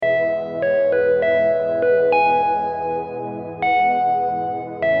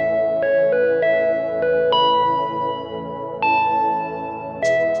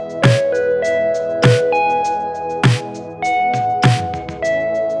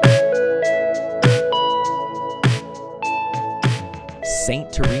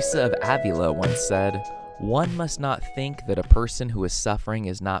Saint Teresa of Avila once said, "One must not think that a person who is suffering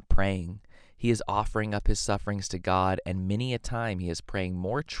is not praying. He is offering up his sufferings to God, and many a time he is praying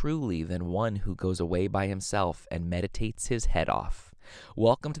more truly than one who goes away by himself and meditates his head off."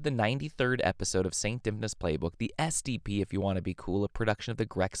 Welcome to the 93rd episode of St. Dymphna's Playbook, the SDP if you want to be cool, a production of the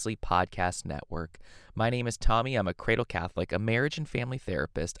Grexley Podcast Network. My name is Tommy. I'm a cradle Catholic, a marriage and family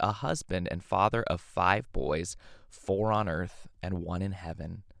therapist, a husband and father of 5 boys, 4 on earth and 1 in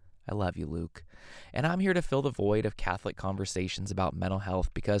heaven. I love you, Luke. And I'm here to fill the void of Catholic conversations about mental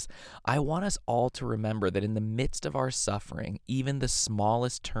health because I want us all to remember that in the midst of our suffering, even the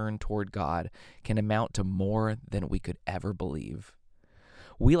smallest turn toward God can amount to more than we could ever believe.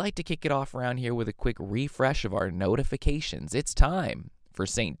 We like to kick it off around here with a quick refresh of our notifications. It's time for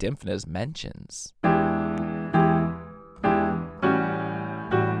St. Dymphna's Mentions.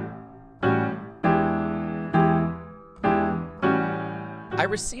 I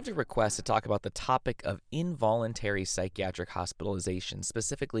received a request to talk about the topic of involuntary psychiatric hospitalization,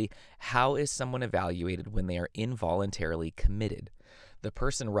 specifically, how is someone evaluated when they are involuntarily committed? The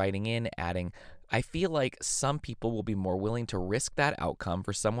person writing in adding, "I feel like some people will be more willing to risk that outcome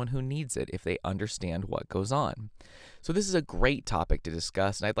for someone who needs it if they understand what goes on." So this is a great topic to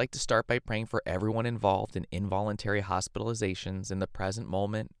discuss, and I'd like to start by praying for everyone involved in involuntary hospitalizations in the present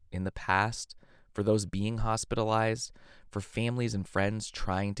moment, in the past, for those being hospitalized, for families and friends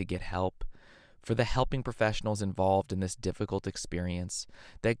trying to get help, for the helping professionals involved in this difficult experience,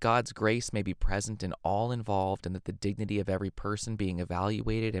 that God's grace may be present in all involved and that the dignity of every person being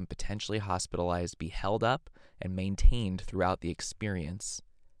evaluated and potentially hospitalized be held up and maintained throughout the experience.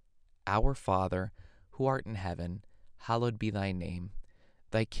 Our Father, who art in heaven, hallowed be thy name.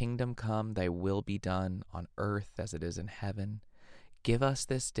 Thy kingdom come, thy will be done on earth as it is in heaven. Give us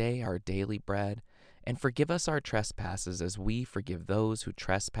this day our daily bread, and forgive us our trespasses as we forgive those who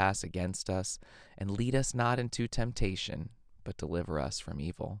trespass against us. And lead us not into temptation, but deliver us from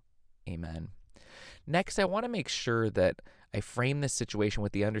evil. Amen. Next, I want to make sure that I frame this situation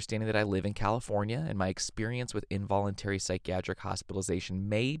with the understanding that I live in California and my experience with involuntary psychiatric hospitalization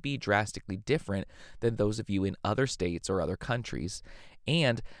may be drastically different than those of you in other states or other countries.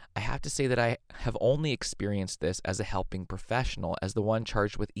 And I have to say that I have only experienced this as a helping professional, as the one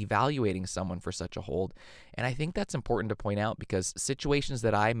charged with evaluating someone for such a hold. And I think that's important to point out because situations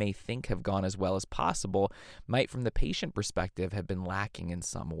that I may think have gone as well as possible might, from the patient perspective, have been lacking in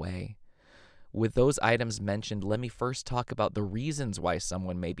some way. With those items mentioned, let me first talk about the reasons why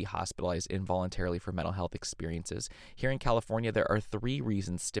someone may be hospitalized involuntarily for mental health experiences. Here in California, there are 3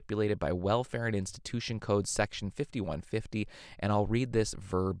 reasons stipulated by Welfare and Institution Code Section 5150, and I'll read this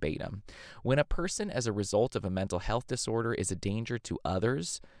verbatim. When a person, as a result of a mental health disorder, is a danger to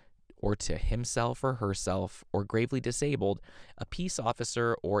others, or to himself or herself, or gravely disabled, a peace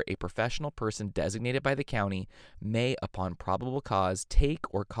officer or a professional person designated by the county may, upon probable cause,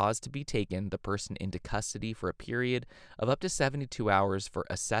 take or cause to be taken the person into custody for a period of up to 72 hours for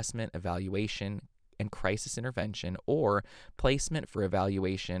assessment, evaluation, and crisis intervention, or placement for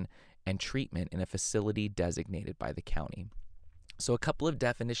evaluation and treatment in a facility designated by the county. So a couple of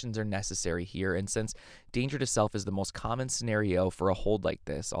definitions are necessary here, and since danger to self is the most common scenario for a hold like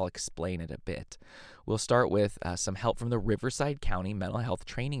this, I'll explain it a bit. We'll start with some help from the Riverside County Mental Health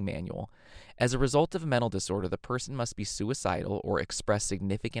Training Manual. As a result of a mental disorder, the person must be suicidal or express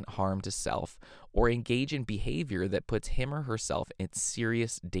significant harm to self or engage in behavior that puts him or herself in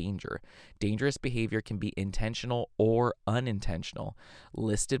serious danger. Dangerous behavior can be intentional or unintentional.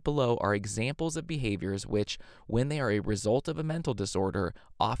 Listed below are examples of behaviors which, when they are a result of a mental disorder,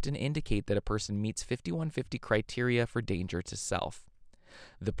 often indicate that a person meets 5150 criteria for danger to self.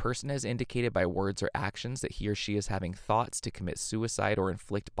 The person has indicated by words or actions that he or she is having thoughts to commit suicide or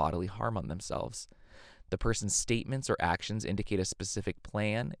inflict bodily harm on themselves. The person's statements or actions indicate a specific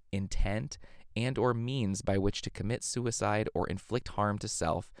plan, intent, and or means by which to commit suicide or inflict harm to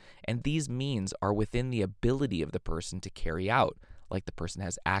self, and these means are within the ability of the person to carry out, like the person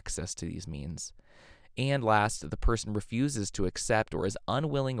has access to these means. And last, the person refuses to accept or is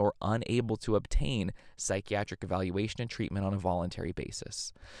unwilling or unable to obtain psychiatric evaluation and treatment on a voluntary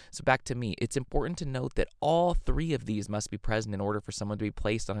basis. So back to me, it's important to note that all 3 of these must be present in order for someone to be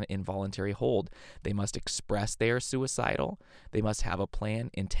placed on an involuntary hold. They must express they are suicidal, they must have a plan,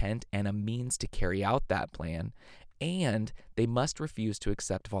 intent, and a means to carry out that plan, and they must refuse to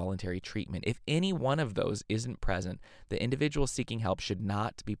accept voluntary treatment. If any one of those isn't present, the individual seeking help should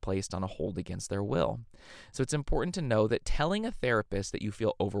not be placed on a hold against their will. So it's important to know that telling a therapist that you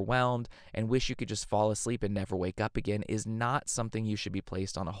feel overwhelmed and wish you could just fall asleep and never wake up again is not something you should be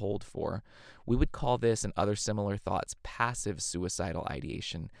placed on a hold for. We would call this and other similar thoughts passive suicidal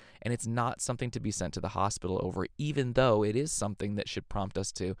ideation, and it's not something to be sent to the hospital over, even though it is something that should prompt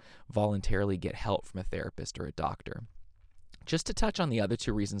us to voluntarily get help from a therapist or a doctor. Just to touch on the other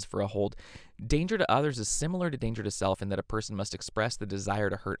two reasons for a hold, danger to others is similar to danger to self in that a person must express the desire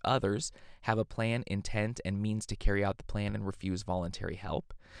to hurt others, have a plan, intent, and means to carry out the plan, and refuse voluntary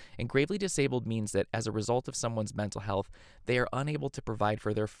help. And gravely disabled means that as a result of someone's mental health, they are unable to provide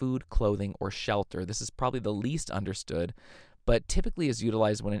for their food, clothing, or shelter. This is probably the least understood, but typically is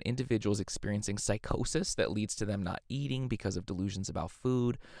utilized when an individual is experiencing psychosis that leads to them not eating because of delusions about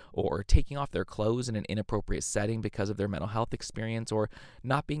food, or taking off their clothes in an inappropriate setting because of their mental health experience, or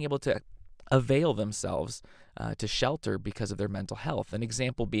not being able to avail themselves to shelter because of their mental health. An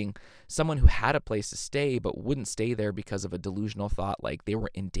example being someone who had a place to stay but wouldn't stay there because of a delusional thought like they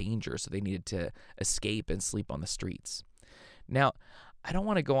were in danger, so they needed to escape and sleep on the streets. Now, I don't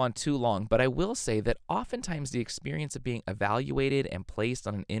want to go on too long, but I will say that oftentimes the experience of being evaluated and placed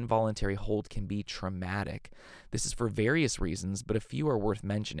on an involuntary hold can be traumatic. This is for various reasons, but a few are worth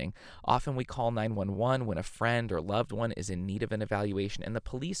mentioning. Often we call 911 when a friend or loved one is in need of an evaluation, and the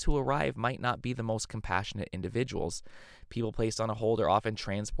police who arrive might not be the most compassionate individuals. People placed on a hold are often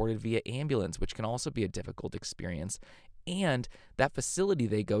transported via ambulance, which can also be a difficult experience. And that facility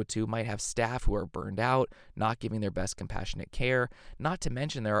they go to might have staff who are burned out, not giving their best compassionate care. Not to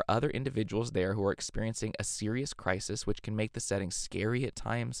mention there are other individuals there who are experiencing a serious crisis, which can make the setting scary at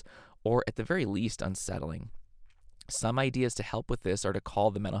times, or at the very least unsettling. Some ideas to help with this are to call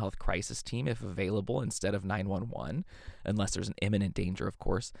the mental health crisis team if available instead of 911, unless there's an imminent danger, of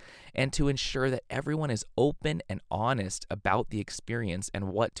course, and to ensure that everyone is open and honest about the experience and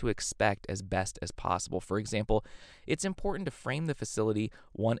what to expect as best as possible. For example, it's important to frame the facility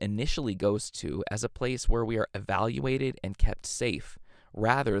one initially goes to as a place where we are evaluated and kept safe,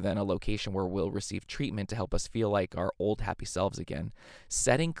 rather than a location where we'll receive treatment to help us feel like our old happy selves again.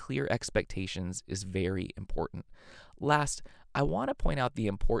 Setting clear expectations is very important. Last, I want to point out the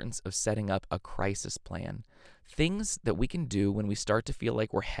importance of setting up a crisis plan. Things that we can do when we start to feel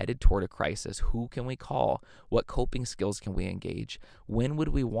like we're headed toward a crisis. Who can we call? What coping skills can we engage? When would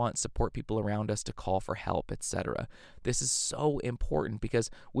we want support people around us to call for help, etc.? This is so important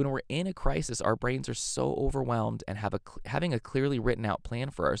because when we're in a crisis, our brains are so overwhelmed, and having a clearly written out plan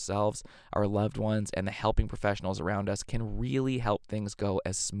for ourselves, our loved ones, and the helping professionals around us can really help things go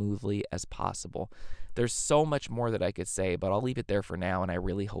as smoothly as possible. There's so much more that I could say, but I'll leave it there for now, and I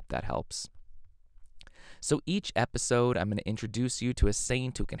really hope that helps. So each episode, I'm going to introduce you to a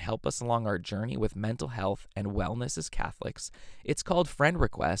saint who can help us along our journey with mental health and wellness as Catholics. It's called Friend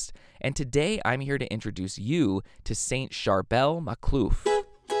Request, and today I'm here to introduce you to Saint Charbel Makhlouf.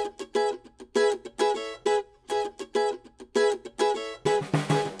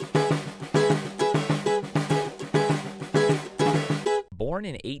 Born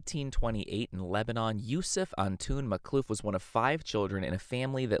in 1828 in Lebanon, Yusuf Antoun Makhlouf was one of 5 children in a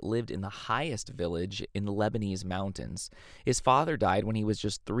family that lived in the highest village in the Lebanese mountains. His father died when he was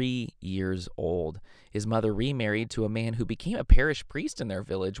just 3 years old. His mother remarried to a man who became a parish priest in their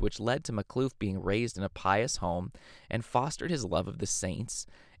village, which led to Makhlouf being raised in a pious home and fostered his love of the saints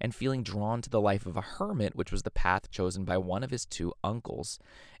and feeling drawn to the life of a hermit, which was the path chosen by one of his 2 uncles.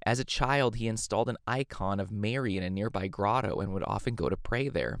 As a child, he installed an icon of Mary in a nearby grotto and would often go to pray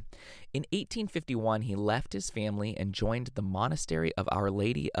there. In 1851, he left his family and joined the monastery of Our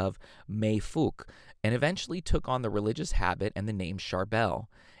Lady of Mayfouk, and eventually took on the religious habit and the name Charbel.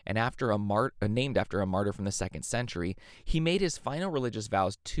 And named after a martyr from the 2nd century, he made his final religious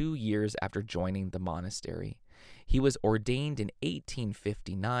vows 2 years after joining the monastery. He was ordained in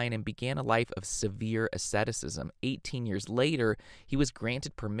 1859 and began a life of severe asceticism. 18 years later, he was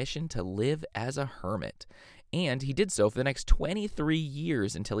granted permission to live as a hermit. And he did so for the next 23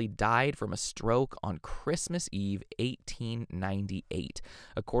 years until he died from a stroke on Christmas Eve, 1898.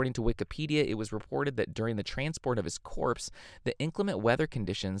 According to Wikipedia, it was reported that during the transport of his corpse, the inclement weather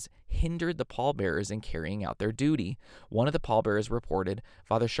conditions hindered the pallbearers in carrying out their duty. One of the pallbearers reported,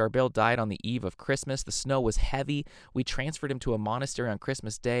 "Father Charbel died on the eve of Christmas. The snow was heavy. We transferred him to a monastery on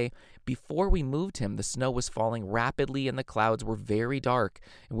Christmas Day. Before we moved him, the snow was falling rapidly and the clouds were very dark.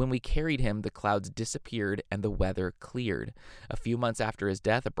 And when we carried him, the clouds disappeared and the weather cleared. A few months after his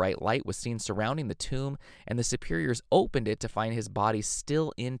death, a bright light was seen surrounding the tomb, and the superiors opened it to find his body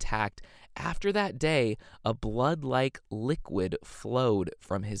still intact After that day, a blood-like liquid flowed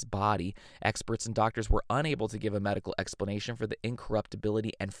from his body. Experts and doctors were unable to give a medical explanation for the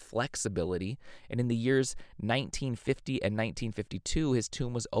incorruptibility and flexibility. And in the years 1950 and 1952, his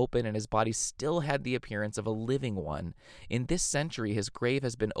tomb was open and his body still had the appearance of a living one. In this century, his grave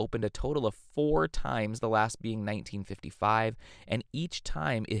has been opened a total of 4 times, the last being 1955, and each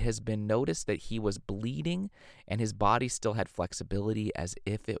time it has been noticed that he was bleeding and his body still had flexibility as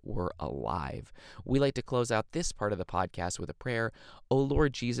if it were alive. We like to close out this part of the podcast with a prayer. O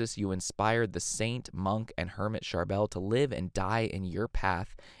Lord Jesus, you inspired the saint, monk, and hermit Charbel to live and die in your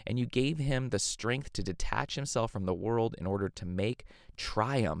path, and you gave him the strength to detach himself from the world in order to make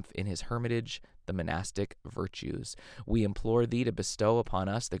triumph in his hermitage the monastic virtues. We implore thee to bestow upon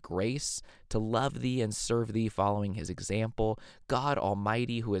us the grace to love thee and serve thee following his example. God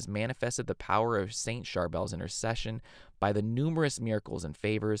Almighty, who has manifested the power of Saint Charbel's intercession by the numerous miracles and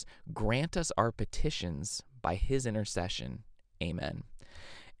favors, grant us our petitions by his intercession. Amen.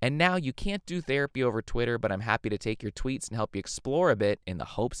 And now you can't do therapy over Twitter, but I'm happy to take your tweets and help you explore a bit in the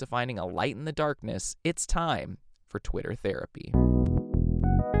hopes of finding a light in the darkness. It's time for Twitter therapy.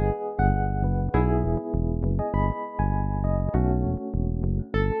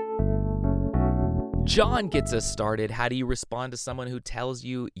 John gets us started. How do you respond to someone who tells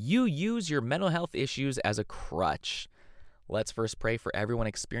you you use your mental health issues as a crutch? Let's first pray for everyone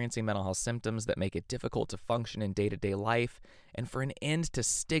experiencing mental health symptoms that make it difficult to function in day-to-day life, and for an end to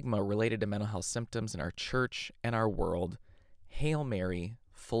stigma related to mental health symptoms in our church and our world. Hail Mary,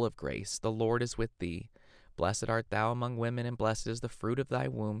 full of grace, the Lord is with thee. Blessed art thou among women, and blessed is the fruit of thy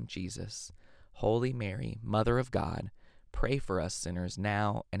womb, Jesus. Holy Mary, Mother of God, pray for us sinners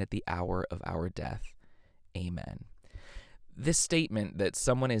now and at the hour of our death. Amen. This statement that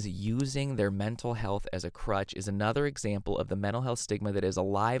someone is using their mental health as a crutch is another example of the mental health stigma that is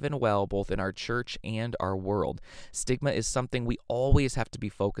alive and well both in our church and our world. Stigma is something we always have to be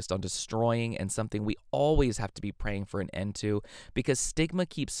focused on destroying and something we always have to be praying for an end to, because stigma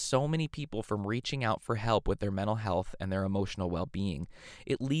keeps so many people from reaching out for help with their mental health and their emotional well-being.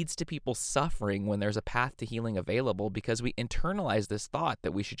 It leads to people suffering when there's a path to healing available because we internalize this thought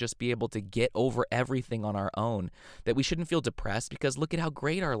that we should just be able to get over everything on our own, that we shouldn't feel depressed because look at how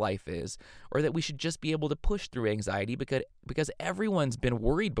great our life is, or that we should just be able to push through anxiety because everyone's been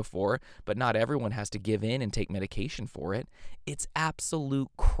worried before, but not everyone has to give in and take medication for it. It's absolute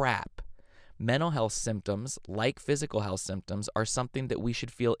crap. Mental health symptoms, like physical health symptoms, are something that we should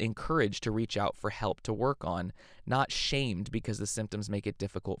feel encouraged to reach out for help to work on, not shamed because the symptoms make it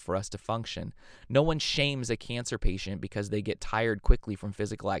difficult for us to function. No one shames a cancer patient because they get tired quickly from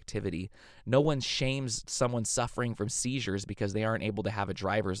physical activity. No one shames someone suffering from seizures because they aren't able to have a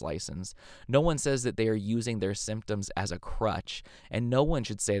driver's license. No one says that they are using their symptoms as a crutch, and no one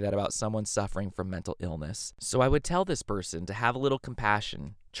should say that about someone suffering from mental illness. So I would tell this person to have a little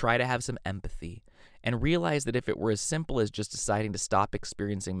compassion, try to have some empathy, and realize that if it were as simple as just deciding to stop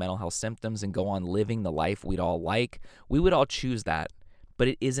experiencing mental health symptoms and go on living the life we'd all like, we would all choose that. But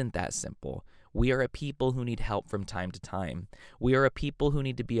it isn't that simple. We are a people who need help from time to time. We are a people who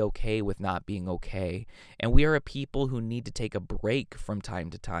need to be okay with not being okay. And we are a people who need to take a break from time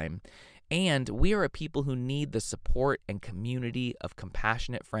to time. And we are a people who need the support and community of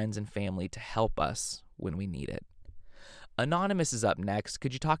compassionate friends and family to help us when we need it. Anonymous is up next.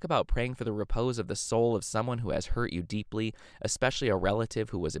 Could you talk about praying for the repose of the soul of someone who has hurt you deeply, especially a relative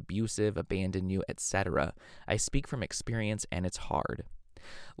who was abusive, abandoned you, etc.? I speak from experience and it's hard.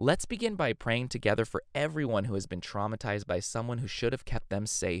 Let's begin by praying together for everyone who has been traumatized by someone who should have kept them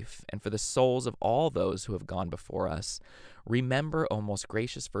safe, and for the souls of all those who have gone before us. Remember, O most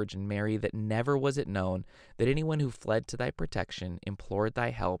gracious Virgin Mary, that never was it known that anyone who fled to thy protection, implored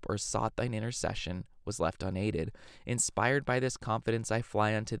thy help, or sought thine intercession was left unaided. Inspired by this confidence, I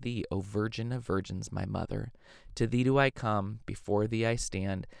fly unto thee, O Virgin of Virgins, my Mother. To thee do I come, before thee I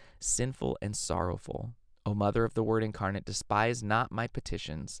stand, sinful and sorrowful. O Mother of the Word incarnate, despise not my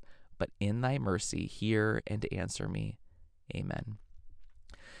petitions, but in thy mercy hear and answer me. Amen.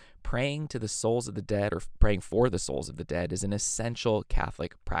 Praying to the souls of the dead, or praying for the souls of the dead, is an essential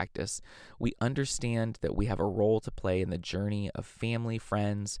Catholic practice. We understand that we have a role to play in the journey of family,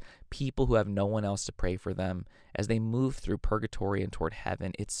 friends, people who have no one else to pray for them as they move through purgatory and toward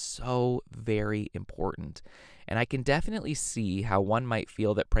heaven. It's so very important. And I can definitely see how one might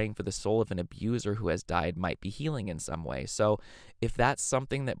feel that praying for the soul of an abuser who has died might be healing in some way. So if that's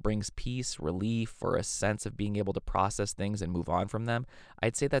something that brings peace, relief, or a sense of being able to process things and move on from them,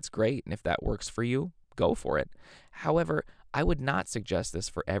 I'd say that's great. And if that works for you, go for it. However, I would not suggest this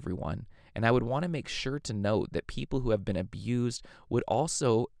for everyone. And I would want to make sure to note that people who have been abused would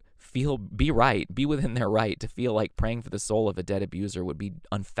also be within their right to feel like praying for the soul of a dead abuser would be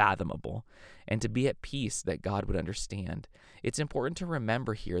unfathomable, and to be at peace that God would understand. It's important to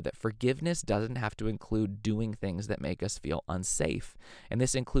remember here that forgiveness doesn't have to include doing things that make us feel unsafe. And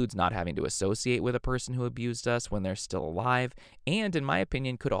this includes not having to associate with a person who abused us when they're still alive, and in my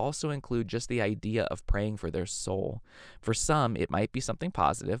opinion, could also include just the idea of praying for their soul. For some, it might be something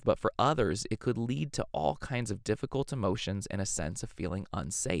positive, but for others, it could lead to all kinds of difficult emotions and a sense of feeling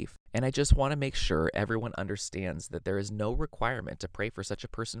unsafe. And I just want to make sure everyone understands that there is no requirement to pray for such a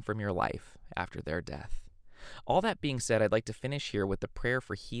person from your life after their death. All that being said, I'd like to finish here with the prayer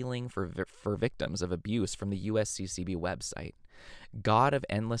for healing for victims of abuse from the USCCB website. God of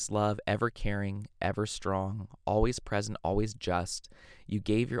endless love, ever caring, ever strong, always present, always just, you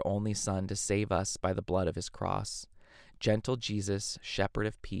gave your only Son to save us by the blood of his cross. Gentle Jesus, shepherd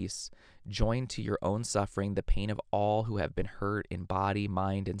of peace, join to your own suffering the pain of all who have been hurt in body,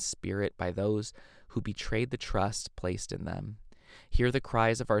 mind, and spirit by those who betrayed the trust placed in them. Hear the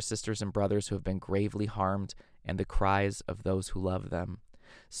cries of our sisters and brothers who have been gravely harmed and the cries of those who love them.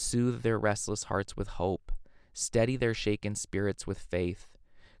 Soothe their restless hearts with hope. Steady their shaken spirits with faith.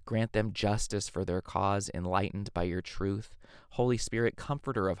 Grant them justice for their cause, enlightened by your truth. Holy Spirit,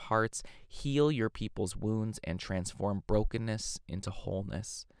 comforter of hearts, heal your people's wounds and transform brokenness into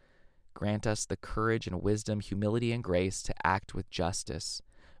wholeness. Grant us the courage and wisdom, humility and grace to act with justice.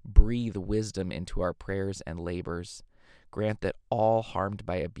 Breathe wisdom into our prayers and labors. Grant that all harmed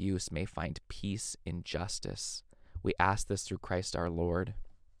by abuse may find peace in justice. We ask this through Christ our Lord.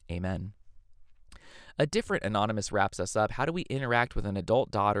 Amen. A different anonymous wraps us up. How do we interact with an adult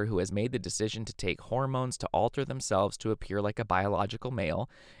daughter who has made the decision to take hormones to alter themselves to appear like a biological male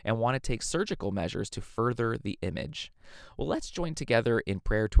and want to take surgical measures to further the image? Well, let's join together in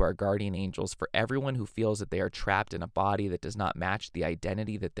prayer to our guardian angels for everyone who feels that they are trapped in a body that does not match the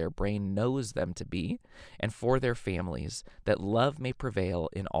identity that their brain knows them to be, and for their families, that love may prevail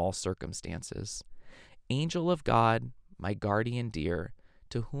in all circumstances. Angel of God, my guardian dear,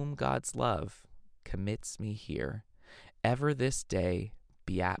 to whom God's love commits me here, ever this day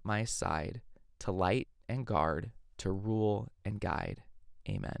be at my side, to light and guard, to rule and guide.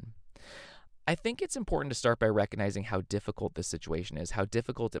 Amen. I think it's important to start by recognizing how difficult this situation is, how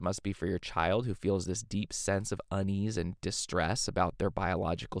difficult it must be for your child who feels this deep sense of unease and distress about their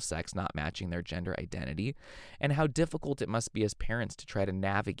biological sex not matching their gender identity, and how difficult it must be as parents to try to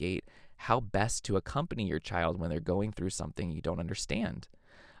navigate how best to accompany your child when they're going through something you don't understand.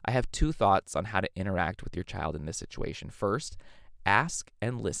 I have two thoughts on how to interact with your child in this situation. First, ask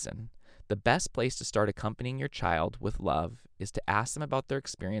and listen. The best place to start accompanying your child with love is to ask them about their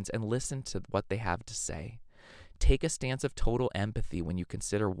experience and listen to what they have to say. Take a stance of total empathy when you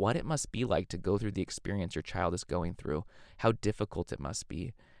consider what it must be like to go through the experience your child is going through, how difficult it must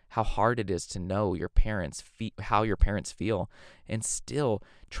be, how hard it is to know how your parents feel, and still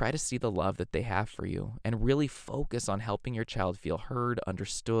try to see the love that they have for you and really focus on helping your child feel heard,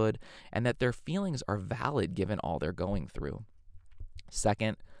 understood, and that their feelings are valid given all they're going through.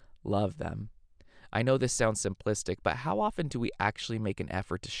 Second, love them. I know this sounds simplistic, but how often do we actually make an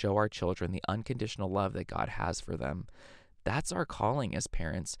effort to show our children the unconditional love that God has for them? That's our calling as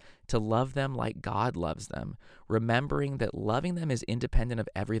parents, to love them like God loves them, remembering that loving them is independent of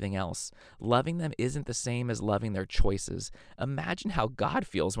everything else. Loving them isn't the same as loving their choices. Imagine how God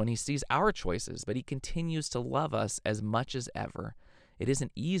feels when he sees our choices, but he continues to love us as much as ever. It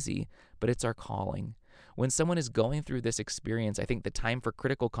isn't easy, but it's our calling. When someone is going through this experience, I think the time for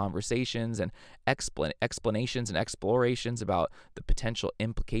critical conversations and explanations and explorations about the potential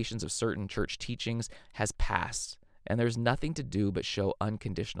implications of certain church teachings has passed. And there's nothing to do but show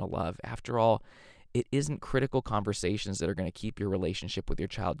unconditional love. After all, it isn't critical conversations that are going to keep your relationship with your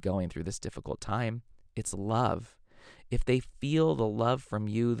child going through this difficult time. It's love. If they feel the love from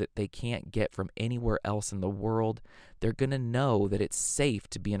you that they can't get from anywhere else in the world, they're going to know that it's safe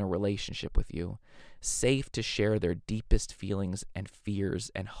to be in a relationship with you, safe to share their deepest feelings and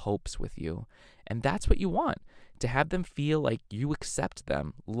fears and hopes with you. And that's what you want, to have them feel like you accept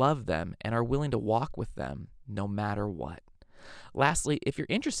them, love them, and are willing to walk with them no matter what. Lastly, if you're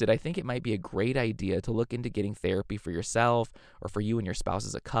interested, I think it might be a great idea to look into getting therapy for yourself or for you and your spouse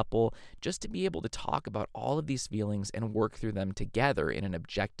as a couple, just to be able to talk about all of these feelings and work through them together in an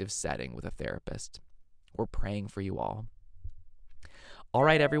objective setting with a therapist. We're praying for you all. All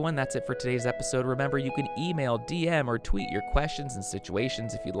right, everyone, that's it for today's episode. Remember, you can email, DM, or tweet your questions and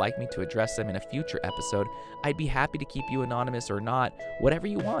situations if you'd like me to address them in a future episode. I'd be happy to keep you anonymous or not, whatever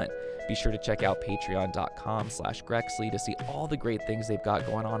you want. Be sure to check out patreon.com/Grexley to see all the great things they've got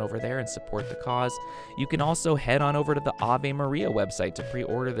going on over there and support the cause. You can also head on over to the Ave Maria website to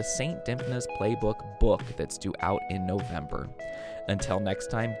pre-order the St. Dymphna's Playbook book that's due out in November. Until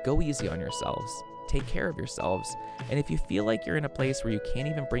next time, go easy on yourselves. Take care of yourselves. And if you feel like you're in a place where you can't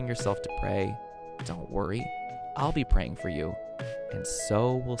even bring yourself to pray, don't worry. I'll be praying for you. And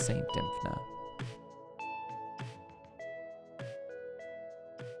so will St. Dymphna.